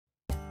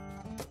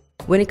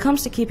When it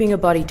comes to keeping your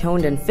body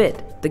toned and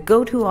fit, the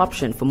go-to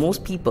option for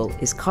most people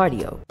is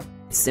cardio.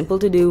 It's simple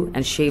to do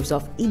and shaves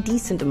off a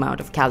decent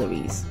amount of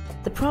calories.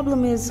 The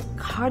problem is,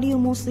 cardio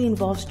mostly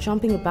involves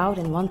jumping about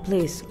in one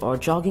place or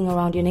jogging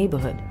around your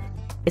neighborhood.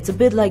 It's a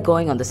bit like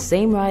going on the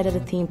same ride at a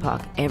theme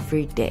park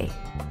every day.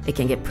 It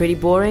can get pretty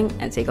boring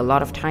and take a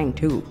lot of time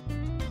too.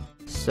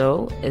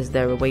 So, is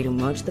there a way to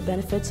merge the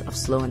benefits of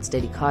slow and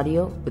steady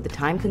cardio with the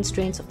time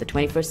constraints of the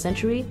 21st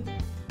century?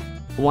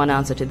 One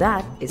answer to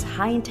that is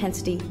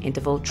high-intensity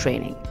interval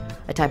training,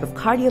 a type of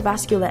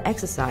cardiovascular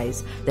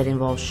exercise that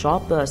involves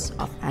short bursts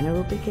of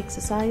anaerobic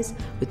exercise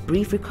with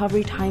brief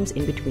recovery times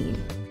in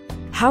between.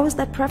 How is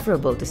that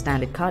preferable to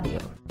standard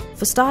cardio?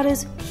 For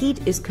starters,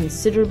 HEAT is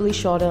considerably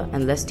shorter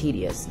and less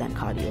tedious than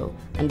cardio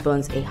and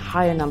burns a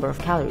higher number of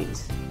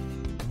calories.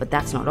 But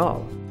that's not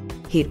all.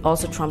 HEAT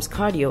also trumps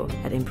cardio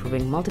at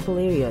improving multiple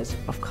areas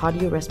of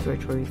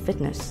cardiorespiratory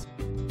fitness.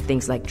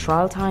 Things like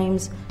trial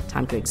times,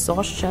 time to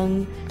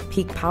exhaustion,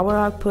 peak power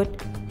output,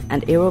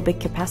 and aerobic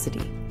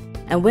capacity.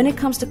 And when it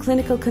comes to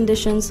clinical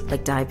conditions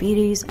like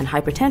diabetes and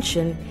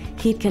hypertension,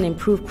 HEAT can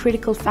improve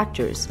critical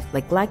factors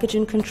like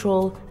glycogen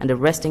control and a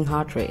resting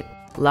heart rate.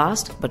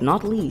 Last but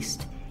not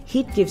least,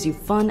 HEAT gives you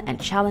fun and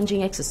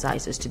challenging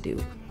exercises to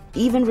do,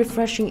 even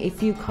refreshing a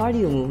few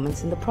cardio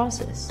movements in the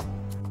process.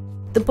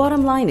 The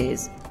bottom line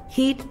is,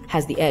 HEAT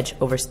has the edge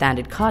over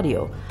standard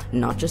cardio,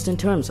 not just in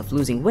terms of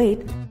losing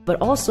weight, but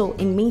also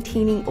in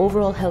maintaining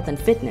overall health and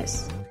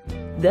fitness.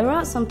 There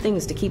are some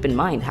things to keep in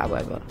mind,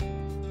 however.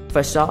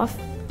 First off,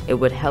 it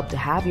would help to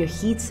have your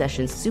HEAT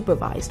sessions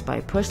supervised by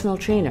a personal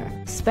trainer,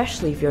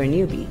 especially if you're a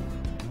newbie.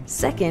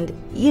 Second,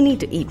 you need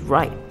to eat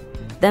right.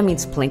 That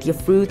means plenty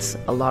of fruits,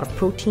 a lot of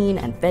protein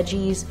and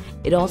veggies.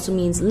 It also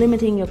means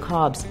limiting your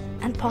carbs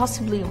and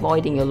possibly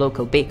avoiding your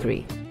local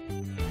bakery.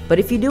 But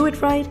if you do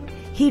it right,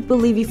 HEAT will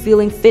leave you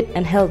feeling fit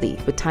and healthy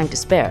with time to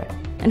spare.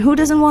 And who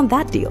doesn't want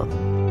that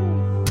deal?